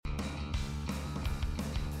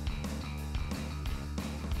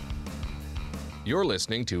You're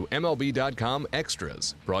listening to MLB.com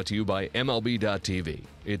Extras, brought to you by MLB.tv.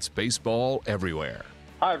 It's baseball everywhere.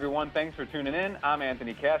 Hi, everyone. Thanks for tuning in. I'm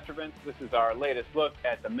Anthony Castrovin. This is our latest look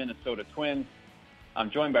at the Minnesota Twins. I'm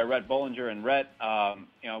joined by Rhett Bollinger. And Rhett,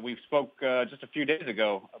 we spoke just a few days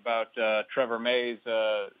ago about Trevor May's,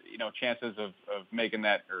 chances of making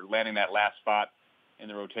that or landing that last spot in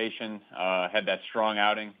the rotation. Had that strong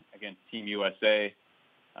outing against Team USA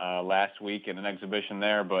last week in an exhibition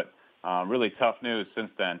there, but really tough news since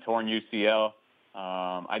then. Torn UCL.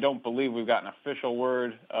 I don't believe we've got an official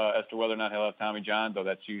word as to whether or not he'll have Tommy John, though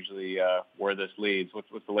that's usually where this leads. What's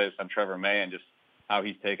the latest on Trevor May and just how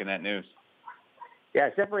he's taken that news? Yeah,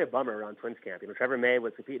 it's definitely a bummer around Twins camp. Trevor May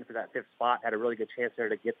was competing for that fifth spot, had a really good chance there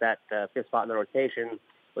to get that fifth spot in the rotation.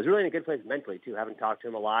 Was really in a good place mentally, too. Having talked to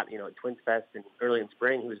him a lot, at Twins Fest and early in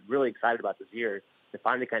spring, he was really excited about this year to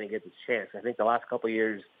finally kind of get his chance. I think the last couple of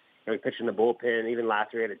years, he pitched in the bullpen. Even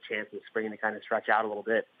last year, he had a chance in the spring to kind of stretch out a little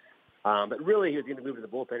bit. But really, he was going to move to the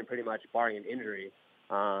bullpen pretty much barring an injury.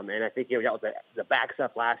 And I think he got with the back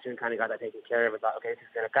stuff last year and kind of got that taken care of. I thought, okay, this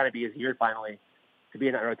is going to kind of be his year finally to be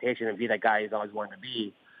in that rotation and be that guy he's always wanted to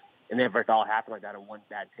be. And then for it to all happen like that on one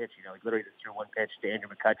bad pitch, he literally just threw one pitch to Andrew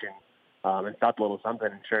McCutchen and felt a little something.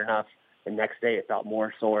 And sure enough, the next day it felt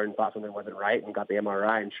more sore and thought something wasn't right and got the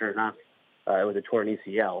MRI. And sure enough, it was a torn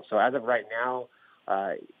ACL. So as of right now,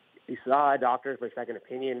 he saw a doctor for a second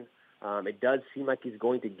opinion. It does seem like he's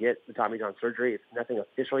going to get the Tommy John surgery. It's nothing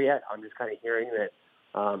official yet. I'm just kind of hearing that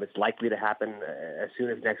it's likely to happen as soon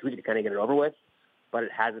as next week to kind of get it over with. But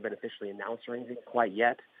it hasn't been officially announced or anything quite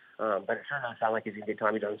yet. But it sure does sound like he's going to get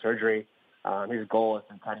Tommy John surgery. His goal is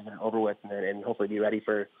to kind of get it over with and hopefully be ready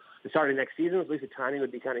for the start of next season. At least the timing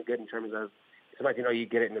would be kind of good in terms of sometimes, you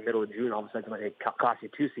get it in the middle of June, all of a sudden it might cost you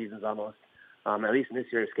 2 seasons almost. At least in this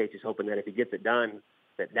year's case, he's hoping that if he gets it done,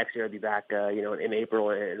 that next year he'll be back, in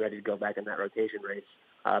April and ready to go back in that rotation race.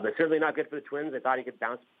 But certainly not good for the Twins. I thought he could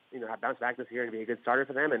bounce back this year and be a good starter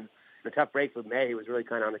for them. And the tough break with May, he was really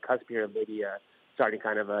kind of on the cusp here of maybe starting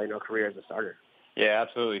kind of a career as a starter. Yeah,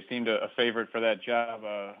 absolutely. Seemed a favorite for that job.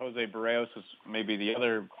 Jose Barrios was maybe the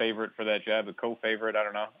other favorite for that job, the co-favorite. I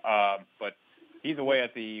don't know. But he's away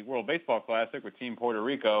at the World Baseball Classic with Team Puerto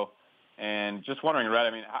Rico. And just wondering,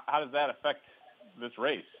 Rhett, how does that affect this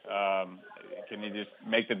race? Can you just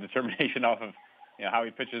make the determination off of how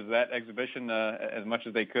he pitches that exhibition as much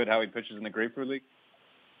as they could, how he pitches in the Grapefruit League?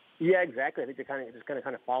 Yeah, exactly. I think they're just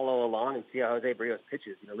kind of follow along and see how Jose Barrios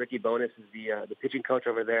pitches. Ricky Bonas is the pitching coach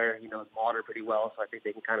over there. He knows Mauldin pretty well, so I think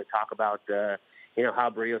they can kind of talk about how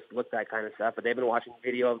Barrios looks, that kind of stuff. But they've been watching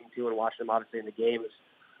video of him too and watching him obviously in the games.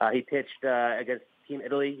 He pitched against Team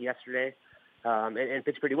Italy yesterday and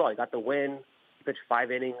pitched pretty well. He got the win. He pitched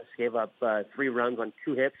 5 innings, gave up 3 runs on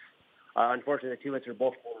 2 hits. Unfortunately, the 2 hits were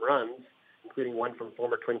both home runs, including one from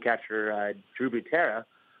former Twin catcher Drew Butera.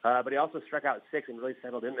 But he also struck out 6 and really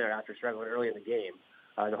settled in there after struggling early in the game.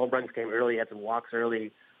 The home runs came early, had some walks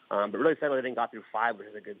early, but really settled in and got through 5, which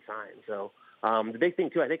is a good sign. So the big thing,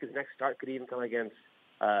 too, I think his next start could even come against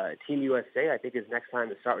Team USA. I think his next time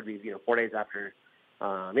to start would be 4 days after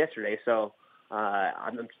yesterday. So I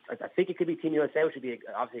think it could be Team USA, which would be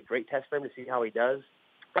obviously a great test for him to see how he does.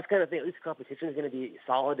 That's kind of thing. At least competition is going to be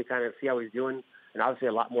solid to kind of see how he's doing, and obviously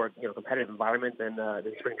a lot more competitive environment than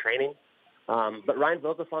spring training. But Ryan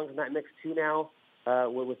Vogelsong's in that mix too now.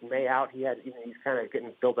 With May out, he's kind of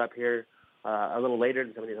getting built up here a little later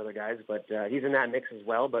than some of these other guys, but he's in that mix as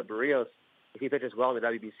well. But Barrios, if he pitches well in the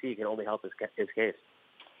WBC, can only help his case.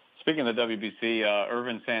 Speaking of the WBC,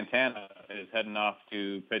 Irvin Santana is heading off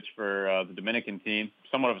to pitch for the Dominican team.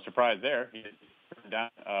 Somewhat of a surprise there. He turned down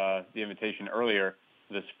the invitation earlier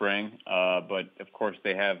this spring, but of course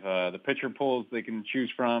they have the pitcher pools they can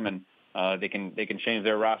choose from, and they can change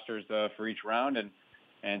their rosters for each round.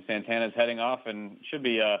 And Santana's heading off, and should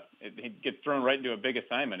be he gets thrown right into a big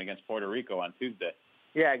assignment against Puerto Rico on Tuesday.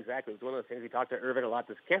 Yeah, exactly. It's one of those things. We talked to Irvin a lot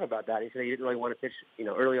this camp about that. He said he didn't really want to pitch,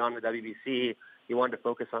 early on in the WBC. He wanted to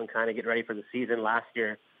focus on kind of getting ready for the season. Last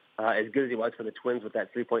year, as good as he was for the Twins with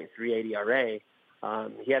that 3.38 ERA,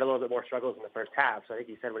 he had a little bit more struggles in the first half. So I think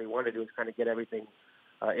he said what he wanted to do was kind of get everything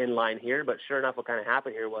in line here. But sure enough, what kind of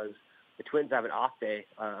happened here was the Twins have an off day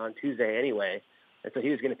on Tuesday anyway. And so he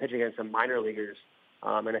was going to pitch against some minor leaguers.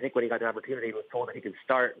 And I think when he got the opportunity, he was told that he could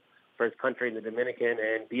start for his country in the Dominican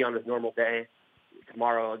and be on his normal day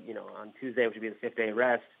tomorrow, on Tuesday, which would be the 5th day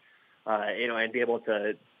rest, and be able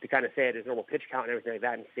to kind of stay at his normal pitch count and everything like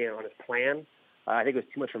that and stay on his plan. I think it was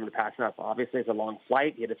too much for him to pass up. Obviously, it's a long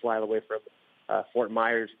flight. He had to fly all the way from Fort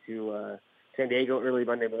Myers to San Diego early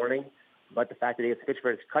Monday morning. But the fact that he gets to pitch for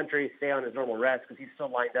his country, stay on his normal rest, because he's still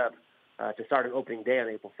lined up to start an opening day on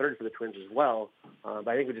April 3rd for the Twins as well. But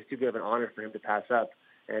I think it was just too good of an honor for him to pass up,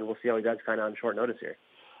 and we'll see how he does kind of on short notice here.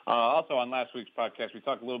 Also on last week's podcast, we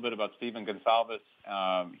talked a little bit about Steven Gonsalves.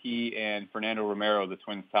 He and Fernando Romero, the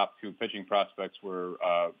Twins' top two pitching prospects, were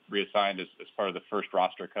reassigned as part of the first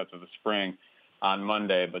roster cuts of the spring on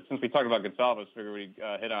Monday. But since we talked about Gonsalves, I figured we'd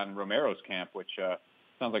hit on Romero's camp, which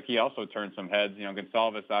sounds like he also turned some heads. You know,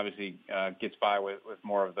 Gonsalves obviously gets by with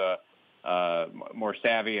more of the more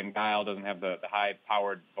savvy and guile, doesn't have the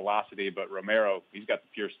high-powered velocity, but Romero, he's got the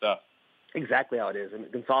pure stuff. Exactly how it is. And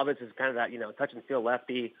Gonsalves is kind of that, touch and feel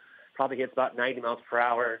lefty, probably hits about 90 miles per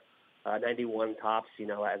hour, 91 tops,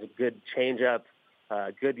 has a good changeup,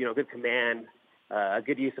 good command, a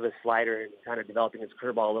good use of his slider and kind of developing his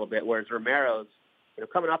curveball a little bit, whereas Romero's,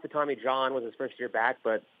 coming off the Tommy John was his first year back,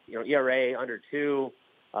 but, ERA under 2,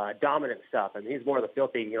 dominant stuff. I mean, he's more of the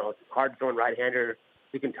filthy, hard-throwing right-hander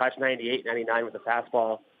who can touch 98, 99 with a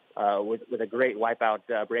fastball, with a great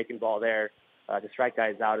wipeout breaking ball there. To strike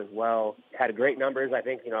guys out as well. Had great numbers. I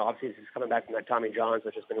think, obviously he's coming back from that Tommy John, so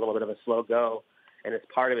it's just been a little bit of a slow go. And as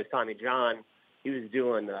part of his Tommy John, he was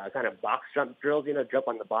doing kind of box jump drills, jump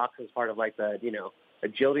on the box as part of like the,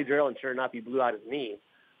 agility drill. And sure enough, he blew out his knee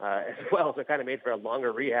as well. So it kind of made for a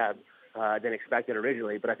longer rehab than expected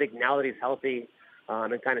originally. But I think now that he's healthy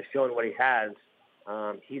and kind of showing what he has,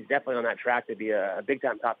 he's definitely on that track to be a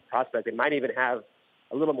big-time top prospect. It might even have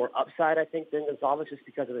a little more upside, I think, than Gonsalves just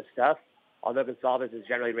because of his stuff. Although Gonsalves is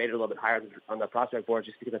generally rated a little bit higher on the prospect board,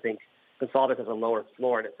 just because I think Gonsalves has a lower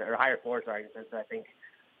floor or higher floor, sorry. And I think,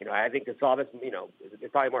 I think Gonsalves, is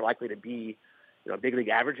probably more likely to be, a big league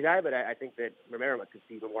average guy. But I think that Romero could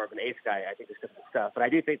be even more of an ace guy. I think just because of the stuff. But I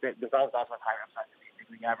do think that Gonsalves also has higher upside to be a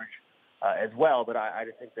big league average as well. But I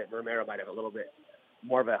just think that Romero might have a little bit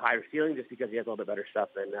more of a higher ceiling just because he has a little bit better stuff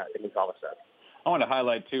than Gonsalves does. I want to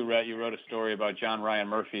highlight too, Rhett. You wrote a story about John Ryan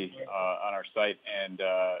Murphy on our site, and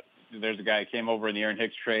there's a guy who came over in the Aaron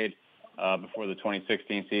Hicks trade before the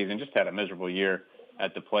 2016 season, just had a miserable year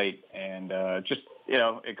at the plate. And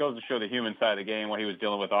it goes to show the human side of the game, what he was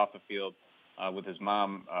dealing with off the field with his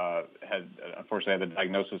mom. Unfortunately, had the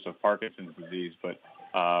diagnosis of Parkinson's disease. But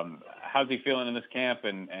how's he feeling in this camp?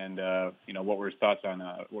 And what were his thoughts on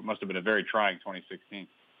what must have been a very trying 2016?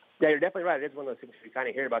 Yeah, you're definitely right. It is one of those things you kind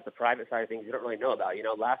of hear about the private side of things you don't really know about.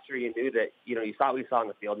 Last year you knew that, you saw what you saw on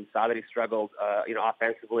the field. You saw that he struggled,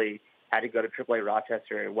 offensively, had to go to AAA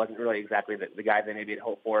Rochester. It wasn't really exactly the guy they maybe had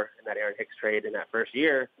hoped for in that Aaron Hicks trade in that first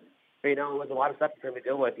year. But, it was a lot of stuff for him to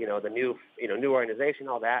deal with, the new organization,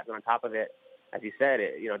 all that. And on top of it, as you said,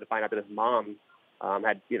 to find out that his mom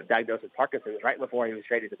had, diagnosed with Parkinson's right before he was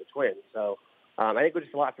traded to the Twins. So, I think it was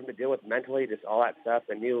just a lot for him to deal with mentally, just all that stuff,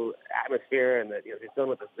 the new atmosphere, and he's dealing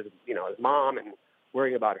with his mom and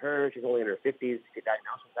worrying about her. She's only in her 50s to get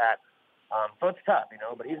diagnosed with that. So it's tough,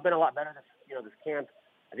 but he's been a lot better this camp.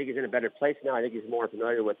 I think he's in a better place now. I think he's more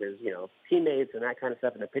familiar with his, teammates and that kind of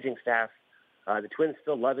stuff and the pitching staff. The Twins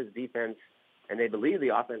still love his defense, and they believe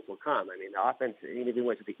the offense will come. I mean, the offense, even when he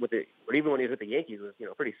was with the Yankees, was,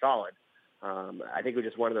 pretty solid. I think it was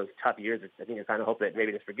just one of those tough years. I think I kind of hope that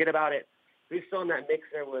maybe just forget about it. He's still in that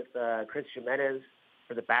mixer with Chris Jimenez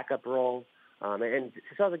for the backup role. And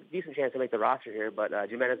still has a decent chance to make the roster here, but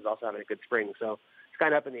Jimenez is also having a good spring. So it's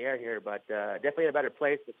kind of up in the air here, but definitely in a better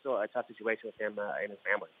place, but still a tough situation with him and his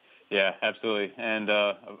family. Yeah, absolutely. And,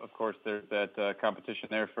 of course, there's that competition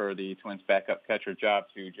there for the Twins' backup catcher job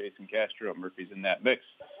to Jason Castro. Murphy's in that mix.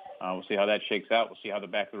 We'll see how that shakes out. We'll see how the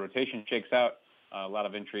back of the rotation shakes out. A lot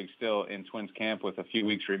of intrigue still in Twins camp with a few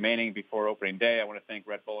weeks remaining before opening day. I want to thank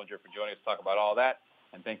Rhett Bollinger for joining us to talk about all that.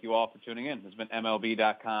 And thank you all for tuning in. This has been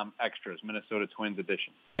MLB.com Extras, Minnesota Twins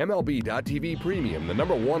edition. MLB.tv Premium, the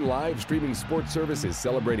 #1 live streaming sports service, is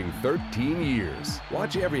celebrating 13 years.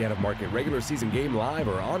 Watch every out-of-market regular season game live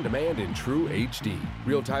or on demand in true HD.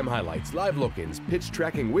 Real-time highlights, live look-ins, pitch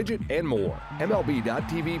tracking widget, and more.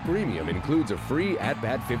 MLB.tv Premium includes a free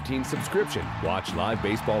At-Bat 15 subscription. Watch live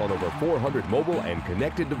baseball on over 400 mobile and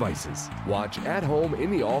connected devices. Watch at home,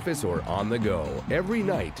 in the office, or on the go every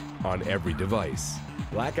night on every device.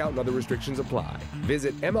 Blackout and other restrictions apply.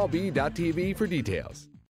 Visit MLB.tv for details.